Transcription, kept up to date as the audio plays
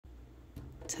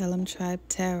Tellemtribe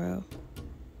Tarot.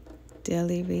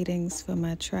 Daily readings for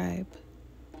my tribe.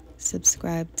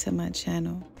 Subscribe to my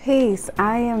channel. Peace.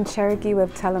 I am Cherokee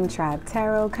with Tellemtribe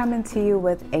Tarot, coming to you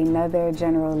with another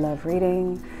general love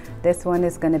reading. This one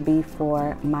is going to be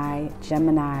for my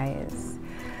Geminis.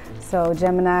 So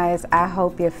Geminis, I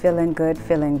hope you're feeling good,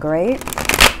 feeling great.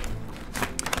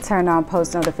 Turn on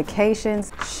post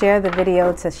notifications. Share the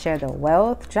video to share the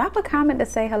wealth. Drop a comment to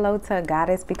say hello to a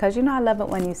goddess, because you know I love it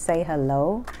when you say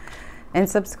hello. And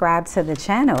subscribe to the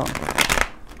channel.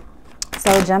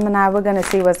 So Gemini, we're going to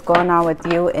see what's going on with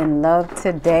you in love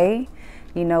today.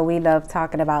 You know, we love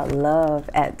talking about love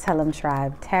at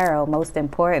Tellemtribe Tarot. Most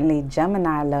importantly,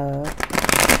 Gemini love,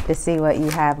 to see what you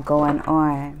have going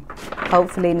on.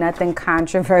 Hopefully nothing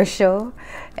controversial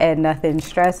and nothing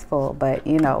stressful. But,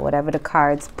 you know, whatever the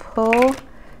cards pull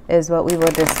is what we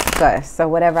will discuss. So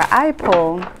whatever I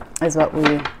pull is what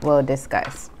we will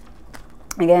discuss.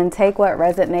 Again, take what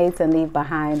resonates and leave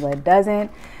behind what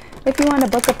doesn't. If you want to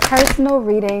book a personal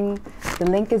reading, the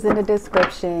link is in the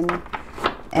description.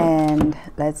 And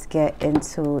let's get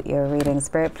into your reading.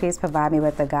 Spirit, please provide me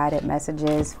with the guided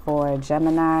messages for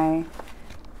Gemini.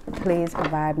 Please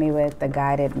provide me with the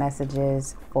guided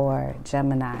messages for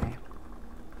Gemini.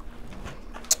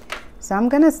 So I'm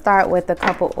going to start with a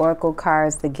couple oracle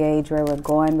cards to gauge where we're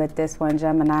going with this one,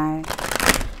 Gemini.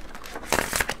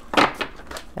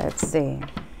 Let's see.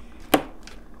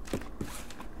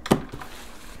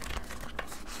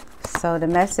 So the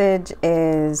message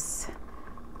is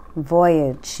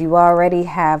voyage. You already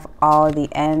have all the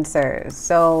answers.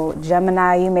 So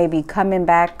Gemini, you may be coming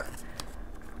back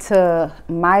to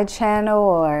my channel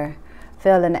or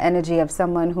feel an energy of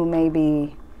someone who may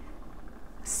be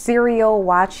serial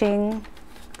watching,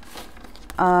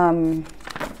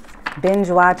 binge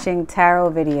watching tarot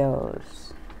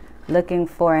videos, looking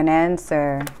for an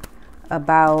answer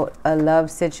about a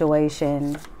love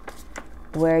situation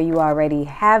where you already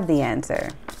have the answer.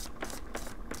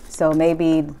 So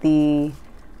maybe the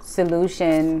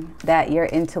solution that your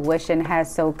intuition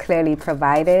has so clearly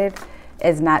provided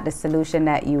is not the solution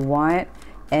that you want,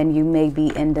 and you may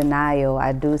be in denial.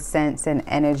 I do sense an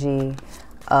energy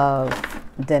of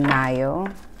denial.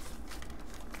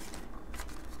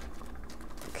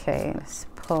 Okay, let's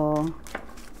pull.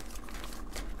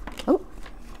 Oh,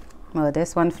 well,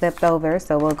 this one flipped over,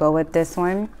 so we'll go with this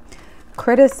one.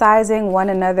 Criticizing one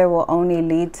another will only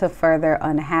lead to further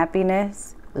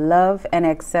unhappiness. Love and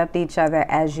accept each other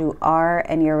as you are,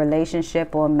 and your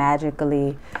relationship will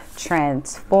magically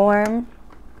transform.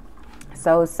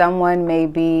 So someone may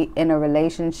be in a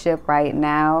relationship right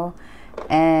now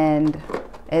and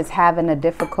is having a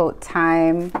difficult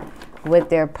time with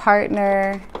their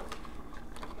partner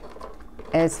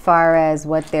as far as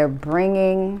what they're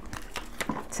bringing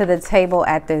to the table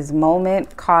at this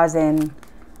moment, causing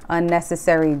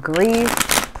unnecessary grief,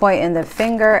 pointing the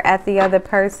finger at the other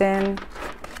person,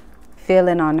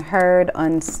 feeling unheard,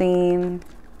 unseen,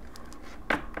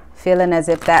 feeling as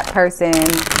if that person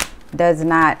does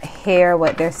not hear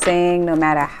what they're saying no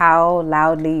matter how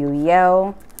loudly you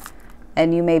yell.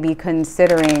 And you may be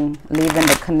considering leaving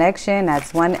the connection.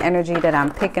 That's one energy that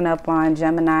I'm picking up on,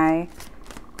 Gemini.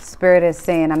 Spirit is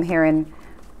saying, I'm hearing,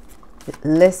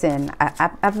 listen.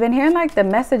 I've been hearing like the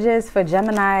messages for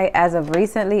Gemini as of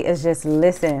recently is just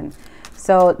listen.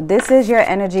 So this is your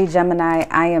energy, Gemini.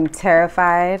 I am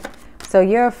terrified. So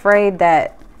you're afraid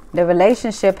that the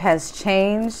relationship has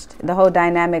changed, the whole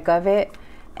dynamic of it,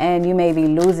 and you may be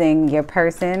losing your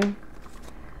person.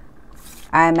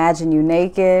 I imagine you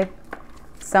naked.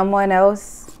 Someone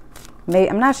else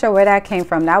I'm not sure where that came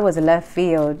from. That was left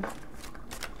field.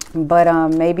 But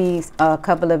maybe a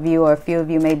couple of you or a few of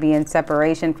you may be in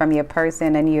separation from your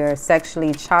person and you're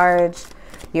sexually charged.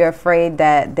 You're afraid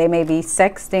that they may be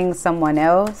sexting someone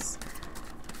else.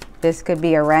 This could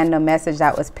be a random message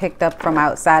that was picked up from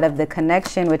outside of the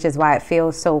connection, which is why it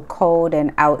feels so cold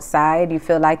and outside. You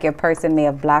feel like your person may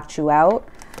have blocked you out.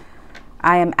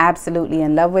 I am absolutely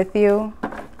in love with you.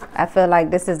 I feel like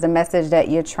this is the message that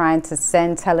you're trying to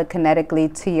send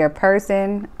telekinetically to your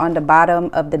person. On the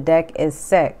bottom of the deck is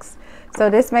sex.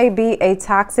 So this may be a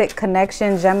toxic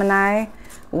connection, Gemini,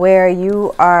 where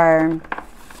you are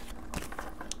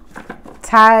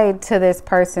tied to this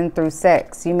person through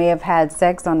sex. You may have had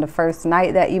sex on the first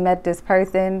night that you met this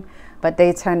person, but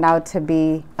they turned out to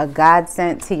be a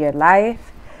godsend to your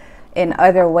life in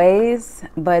other ways,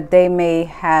 but they may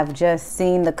have just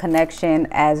seen the connection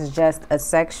as just a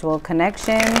sexual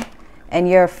connection, and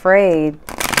you're afraid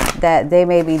that they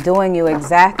may be doing you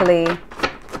exactly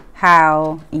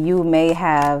how you may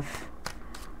have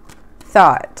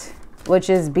thought, which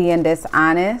is being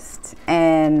dishonest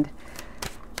and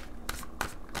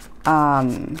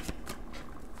You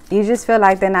just feel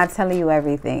like they're not telling you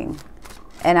everything.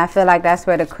 And I feel like that's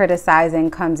where the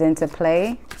criticizing comes into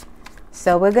play.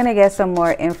 So we're going to get some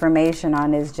more information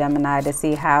on this, Gemini, to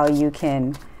see how you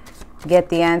can get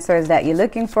the answers that you're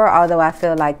looking for. Although I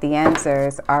feel like the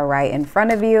answers are right in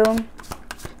front of you.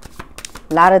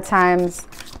 A lot of times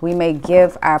we may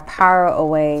give our power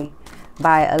away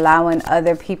by allowing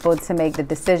other people to make the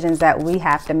decisions that we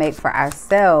have to make for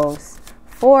ourselves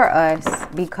for us,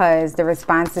 because the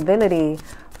responsibility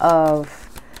of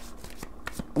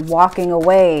walking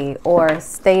away or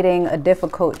stating a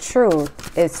difficult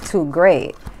truth is too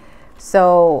great.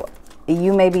 So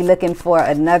you may be looking for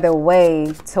another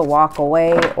way to walk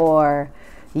away, or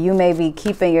you may be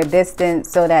keeping your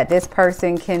distance so that this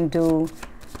person can do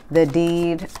the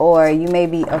deed, or you may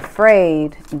be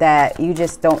afraid that you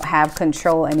just don't have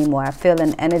control anymore. I feel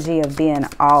an energy of being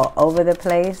all over the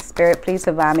place. Spirit, please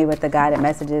provide me with the guided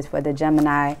messages for the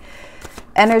Gemini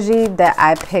energy that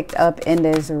I picked up in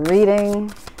this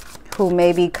reading, who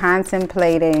may be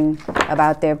contemplating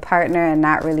about their partner and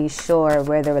not really sure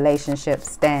where the relationship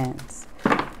stands.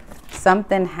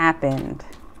 Something happened.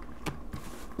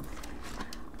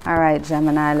 All right,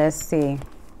 Gemini, let's see.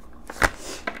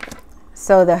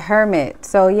 So the Hermit.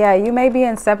 So yeah, you may be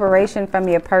in separation from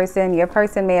your person. Your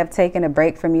person may have taken a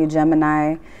break from you,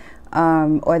 Gemini.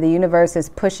 Or the universe is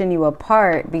pushing you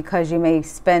apart because you may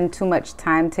spend too much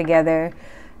time together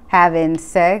having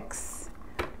sex.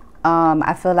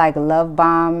 I feel like love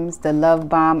bombs, the love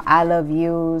bomb, I love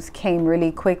yous came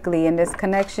really quickly in this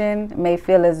connection. It may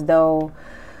feel as though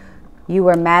you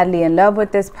were madly in love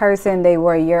with this person. They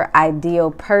were your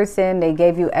ideal person. They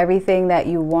gave you everything that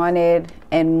you wanted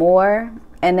and more.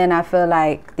 And then I feel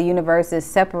like the universe is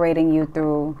separating you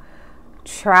through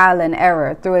trial and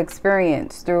error, through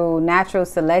experience, through natural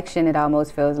selection. It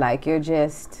almost feels like you're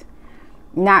just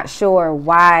not sure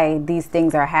why these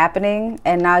things are happening,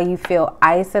 and now you feel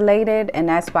isolated, and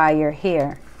that's why you're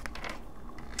here.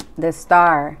 The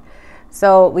Star.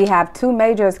 So we have two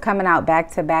majors coming out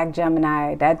back to back,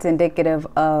 Gemini. That's indicative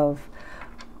of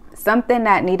something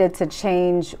that needed to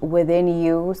change within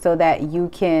you so that you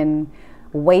can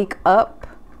wake up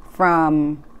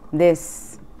from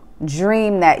this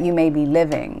dream that you may be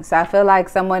living. So I feel like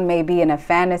someone may be in a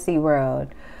fantasy world,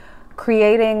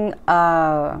 creating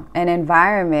an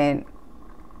environment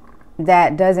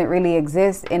that doesn't really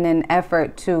exist in an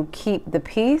effort to keep the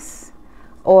peace,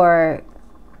 or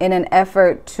in an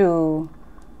effort to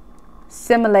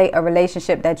simulate a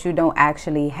relationship that you don't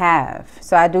actually have.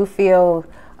 So I do feel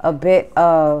a bit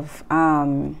of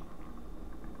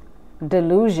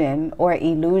delusion or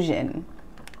illusion.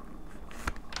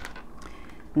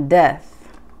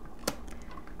 Death.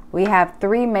 We have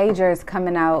three majors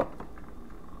coming out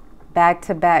back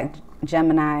to back,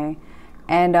 Gemini,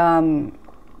 and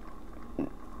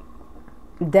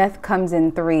death comes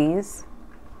in threes.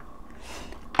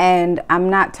 And I'm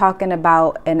not talking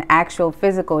about an actual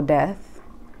physical death.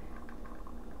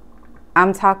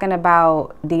 I'm talking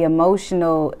about the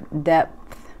emotional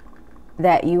depth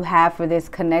that you have for this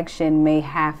connection may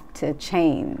have to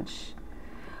change.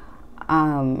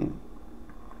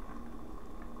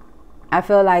 I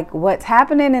feel like what's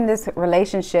happening in this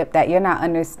relationship that you're not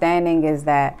understanding is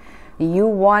that you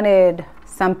wanted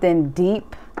something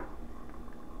deep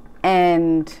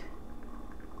and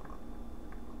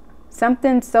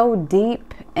something so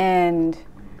deep and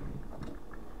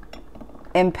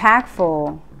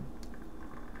impactful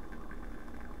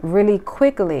really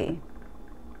quickly.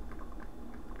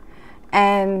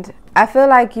 And I feel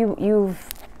like you've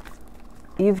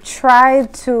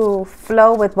tried to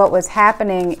flow with what was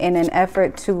happening in an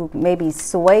effort to maybe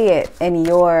sway it in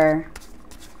your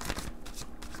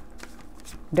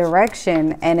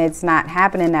direction, and it's not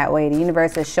happening that way. The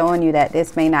universe is showing you that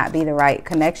this may not be the right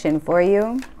connection for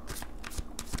you.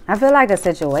 I feel like a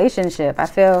situationship. I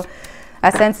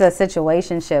sense a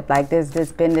situationship, like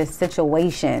there's been this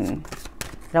situation.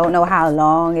 I don't know how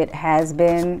long it has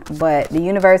been, but the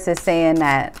universe is saying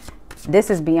that this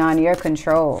is beyond your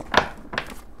control.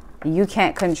 You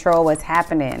can't control what's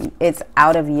happening. It's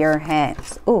out of your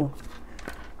hands. Ooh,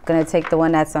 gonna take the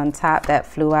one that's on top that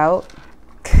flew out.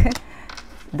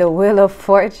 The Wheel of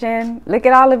Fortune. Look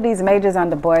at all of these majors on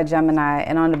the board, Gemini,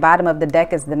 and on the bottom of the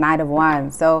deck is the Knight of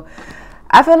Wands. So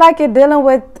I feel like you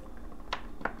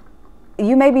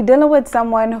may be dealing with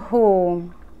someone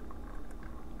who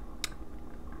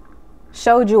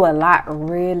showed you a lot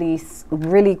really,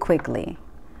 really quickly.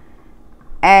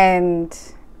 And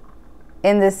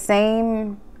in the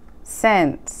same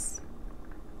sense,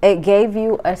 it gave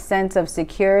you a sense of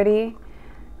security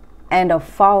and a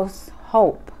false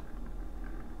hope.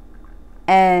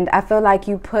 And I feel like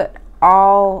you put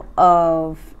all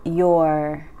of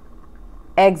your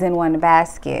eggs in one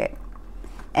basket.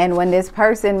 And when this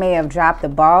person may have dropped the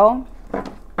ball,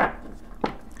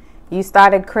 you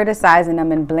started criticizing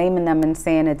them and blaming them and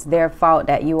saying it's their fault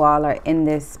that you all are in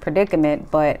this predicament.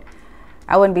 But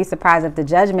I wouldn't be surprised if the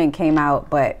judgment came out.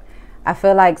 But I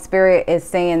feel like Spirit is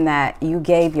saying that you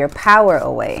gave your power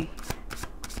away.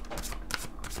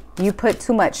 You put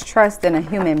too much trust in a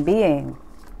human being.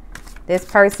 This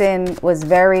person was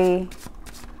very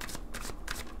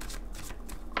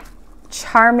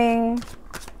charming.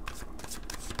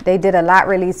 They did a lot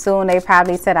really soon. They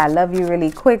probably said, I love you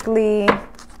really quickly.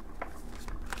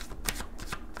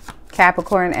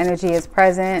 Capricorn energy is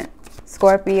present.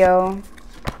 Scorpio.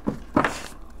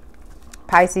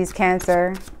 Pisces,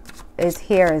 Cancer is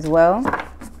here as well.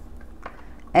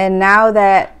 And now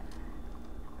that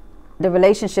the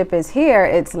relationship is here,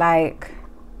 it's like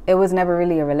it was never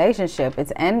really a relationship.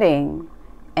 It's ending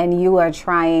and you are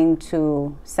trying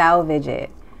to salvage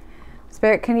it.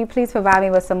 Spirit, can you please provide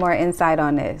me with some more insight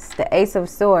on this? The Ace of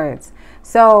Swords.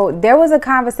 So there was a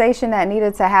conversation that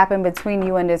needed to happen between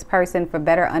you and this person for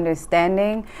better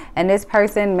understanding. And this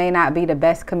person may not be the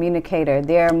best communicator.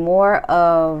 They're more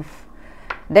of,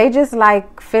 they just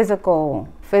like physical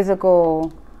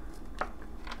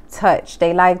touch.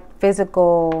 They like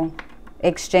physical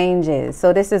exchanges.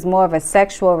 So this is more of a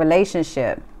sexual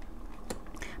relationship.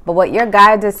 But what your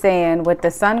guides are saying with the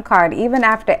Sun card, even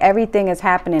after everything is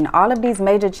happening, all of these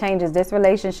major changes, this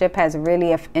relationship has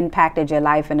really impacted your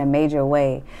life in a major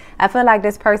way. I feel like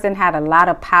this person had a lot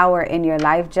of power in your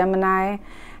life, Gemini,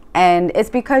 and it's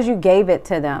because you gave it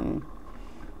to them.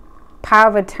 Power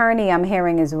of attorney I'm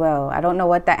hearing as well. I don't know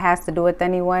what that has to do with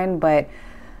anyone, but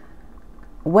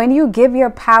when you give your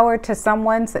power to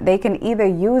someone, so they can either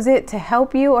use it to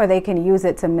help you or they can use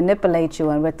it to manipulate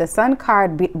you. And with the Sun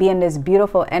card being this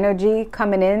beautiful energy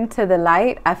coming into the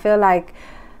light, I feel like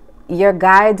your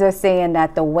guides are saying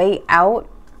that the way out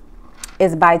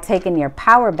is by taking your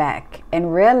power back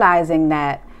and realizing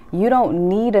that you don't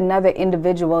need another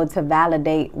individual to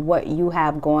validate what you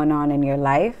have going on in your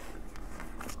life.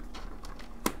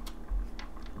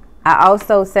 I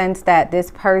also sense that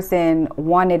this person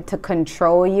wanted to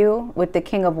control you with the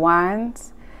King of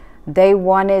Wands. They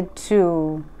wanted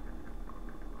to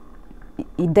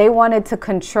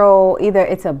control, either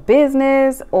it's a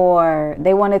business or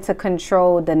they wanted to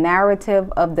control the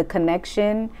narrative of the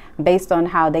connection based on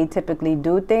how they typically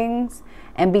do things.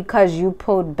 And because you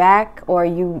pulled back, or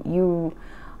you do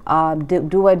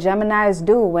what Geminis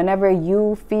do, whenever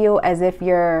you feel as if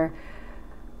your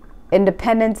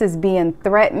independence is being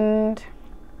threatened,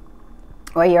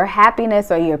 or your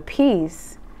happiness or your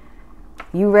peace,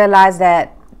 you realize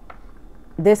that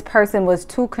this person was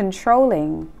too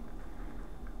controlling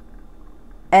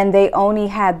and they only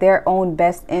had their own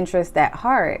best interest at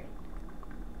heart.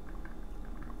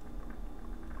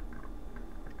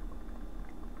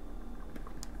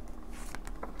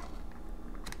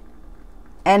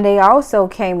 And they also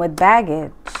came with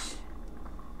baggage.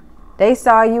 They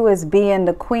saw you as being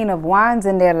the Queen of Wands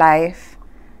in their life,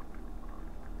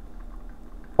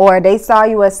 or they saw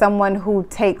you as someone who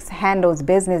handles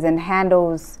business and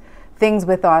handles things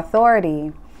with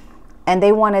authority, and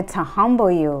they wanted to humble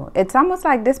you. It's almost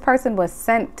like this person was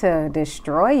sent to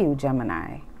destroy you,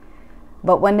 Gemini.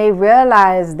 But when they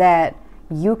realized that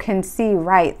you can see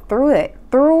right through it,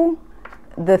 through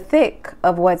the thick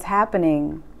of what's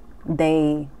happening,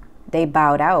 they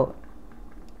bowed out.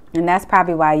 And that's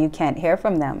probably why you can't hear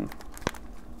from them.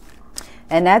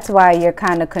 And that's why you're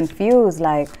kind of confused,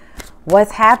 like,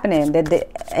 what's happening?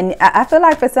 And I feel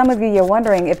like for some of you, you're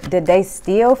wondering, did they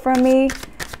steal from me?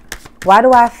 Why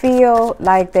do I feel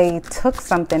like they took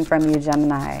something from you,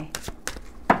 Gemini?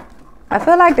 I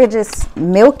feel like they're just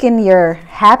milking your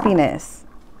happiness.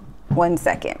 1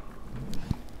 second.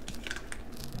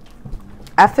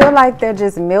 I feel like they're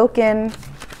just milking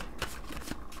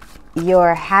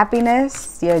your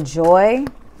happiness, your joy.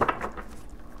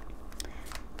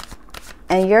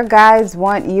 And your guides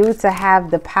want you to have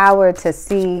the power to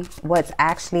see what's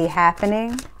actually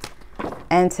happening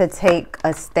and to take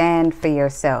a stand for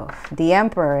yourself. The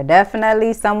Emperor,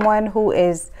 definitely someone who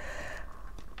is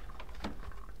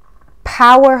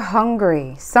power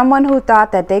hungry. Someone who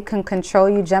thought that they can control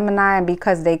you, Gemini, and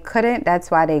because they couldn't,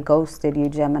 that's why they ghosted you,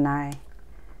 Gemini.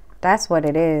 That's what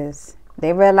it is.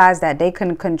 They realized that they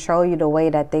couldn't control you the way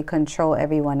that they control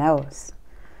everyone else.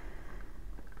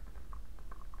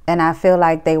 And I feel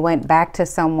like they went back to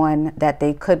someone that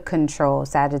they could control.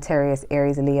 Sagittarius,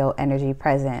 Aries, Leo, energy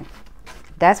present.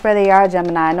 That's where they are,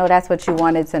 Gemini. I know that's what you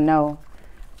wanted to know.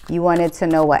 You wanted to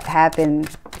know what happened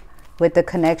with the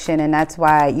connection. And that's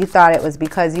why you thought it was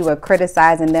because you were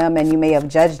criticizing them and you may have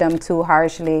judged them too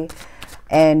harshly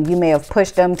and you may have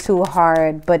pushed them too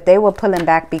hard, but they were pulling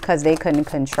back because they couldn't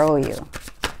control you.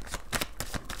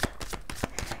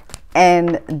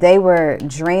 And they were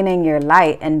draining your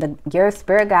light. And your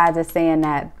spirit guides are saying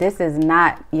that this is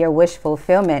not your wish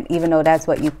fulfillment, even though that's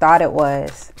what you thought it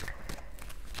was.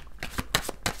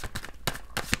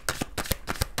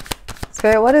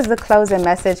 Spirit, what is the closing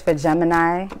message for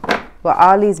Gemini? With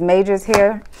all these majors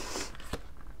here,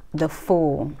 the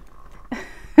Fool.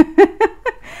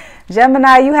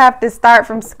 Gemini, you have to start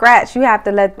from scratch. You have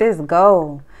to let this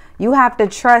go. You have to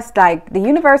trust, like the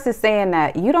universe is saying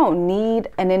that you don't need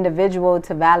an individual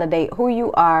to validate who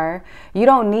you are. You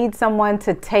don't need someone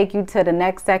to take you to the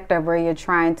next sector where you're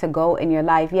trying to go in your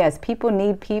life. Yes, people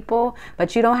need people,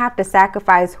 but you don't have to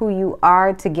sacrifice who you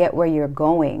are to get where you're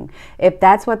going. If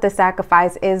that's what the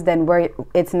sacrifice is, then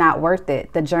it's not worth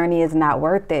it. The journey is not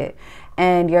worth it.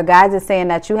 And your guides are saying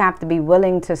that you have to be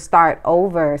willing to start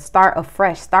over, start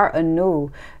afresh, start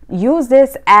anew. Use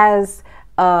this as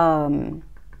a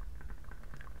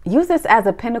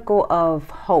pinnacle of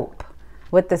hope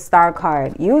with the Star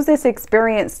card. Use this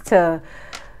experience to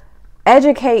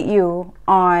educate you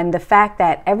on the fact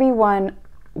that everyone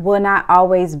will not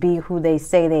always be who they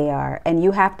say they are. And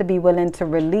you have to be willing to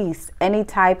release any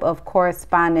type of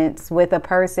correspondence with a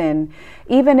person.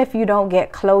 Even if you don't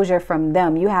get closure from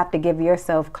them, you have to give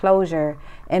yourself closure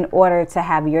in order to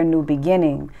have your new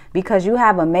beginning, because you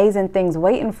have amazing things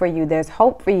waiting for you. There's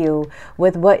hope for you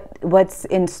with what's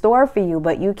in store for you,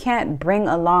 but you can't bring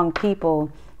along people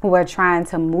who are trying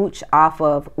to mooch off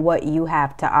of what you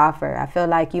have to offer. I feel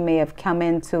like you may have come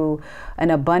into an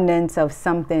abundance of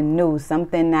something new,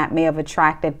 something that may have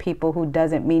attracted people who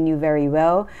doesn't mean you very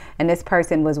well. And this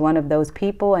person was one of those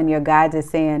people, and your guides are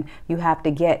saying you have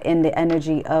to get in the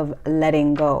energy of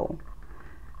letting go.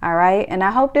 All right. And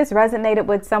I hope this resonated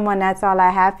with someone. That's all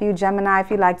I have for you, Gemini. If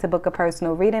you'd like to book a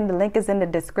personal reading, the link is in the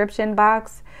description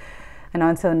box. And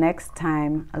until next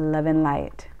time, love and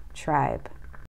light, tribe.